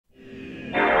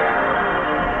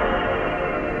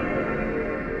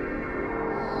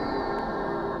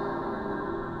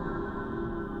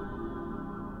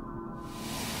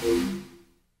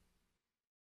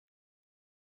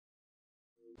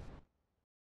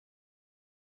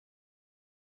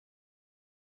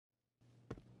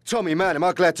Tommy, man, am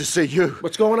I glad to see you.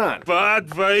 What's going on? Bad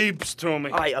vibes,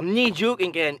 Tommy. Aye, I'm no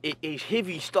joking, gang. He's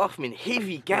heavy stuff, man.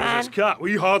 Heavy, gang. This cat,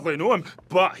 we hardly know him,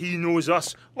 but he knows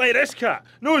us. Like this cat,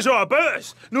 knows all about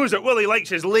us. Knows that Willie likes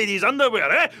his ladies'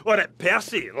 underwear, eh? Or that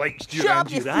Percy likes Shut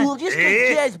up, you fool. Just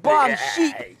get jazz bomb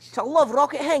shit. It's a love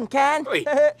rocket thing, can. Wait,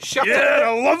 shut up.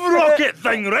 Yeah, a love rocket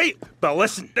thing, right? But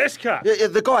listen, this cat...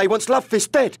 The guy, he wants Love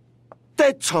Fist dead.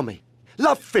 Dead, Tommy.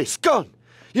 Love Fist, gone.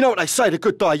 You know what they say, the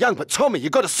good die young, but Tommy, you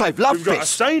got to save Love We've Fist. got a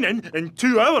sign-in in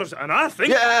 2 hours, and I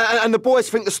think... Yeah, and the boys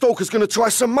think the stalker's going to try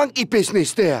some monkey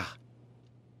business there.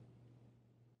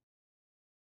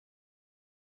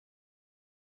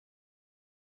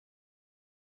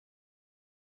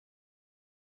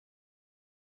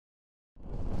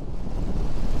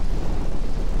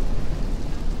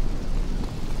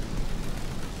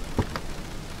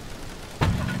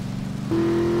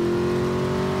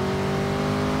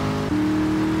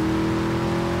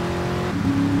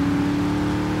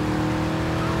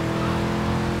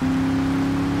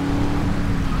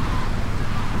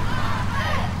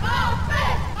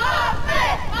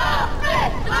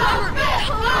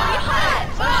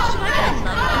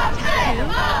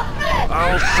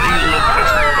 I'll see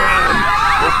Lopez burn.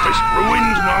 Lopez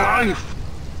ruined my life.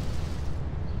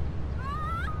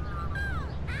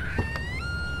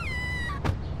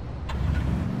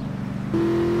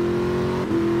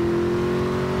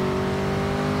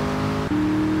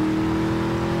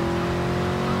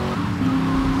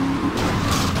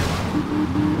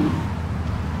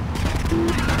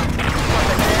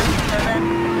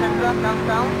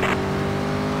 Down.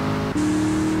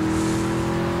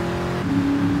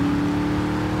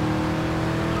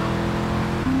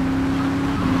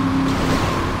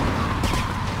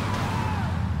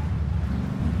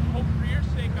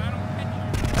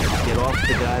 Get off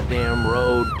the goddamn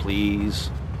road, please.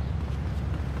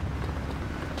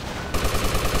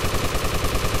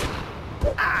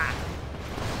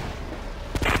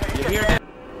 You hear that?